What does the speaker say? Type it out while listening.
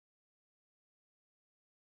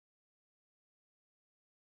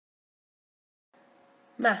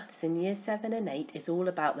Maths in Year 7 and 8 is all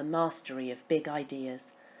about the mastery of big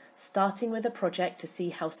ideas. Starting with a project to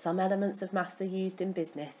see how some elements of maths are used in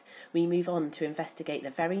business, we move on to investigate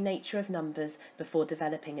the very nature of numbers before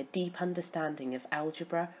developing a deep understanding of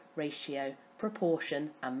algebra, ratio,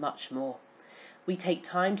 proportion, and much more. We take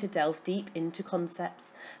time to delve deep into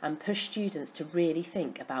concepts and push students to really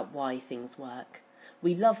think about why things work.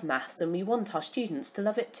 We love maths and we want our students to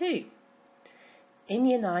love it too. In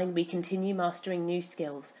Year 9, we continue mastering new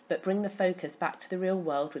skills, but bring the focus back to the real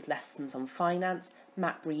world with lessons on finance,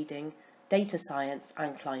 map reading, data science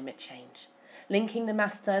and climate change, linking the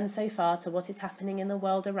maths learned so far to what is happening in the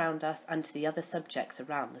world around us and to the other subjects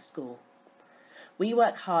around the school. We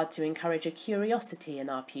work hard to encourage a curiosity in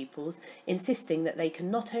our pupils, insisting that they can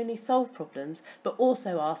not only solve problems, but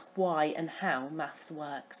also ask why and how maths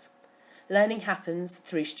works. Learning happens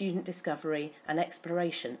through student discovery and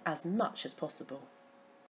exploration as much as possible.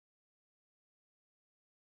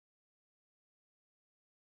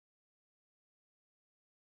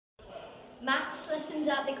 Maths lessons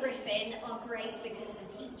at the Gryphon are great because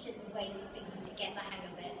the teachers wait for you to get the hang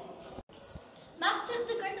of it. Maths at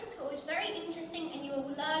the Gryphon School is very interesting and you will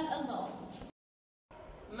learn a lot.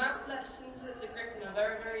 Math lessons at the Gryphon are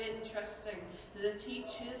very, very interesting. The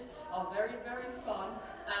teachers are very, very fun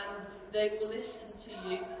and they will listen to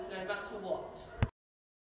you no matter what.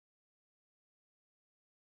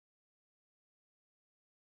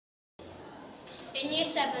 In Year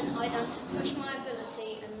 7, I learned to push my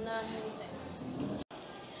ability and learn new things.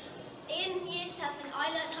 In Year 7, I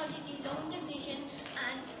learned how to do long division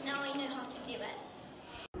and now I know how to do it.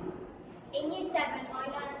 In Year 7, I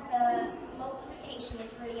learned that multiplication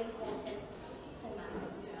is really important for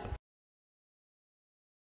maths.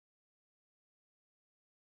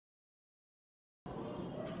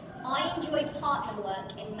 I enjoyed partner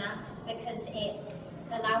work in maths because it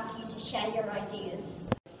allows you to share your ideas.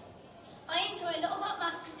 I enjoy a lot about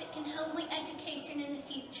maths because it can help my education in the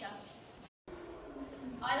future.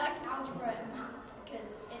 I like algebra and maths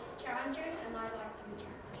because it's challenging and I like to be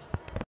challenged.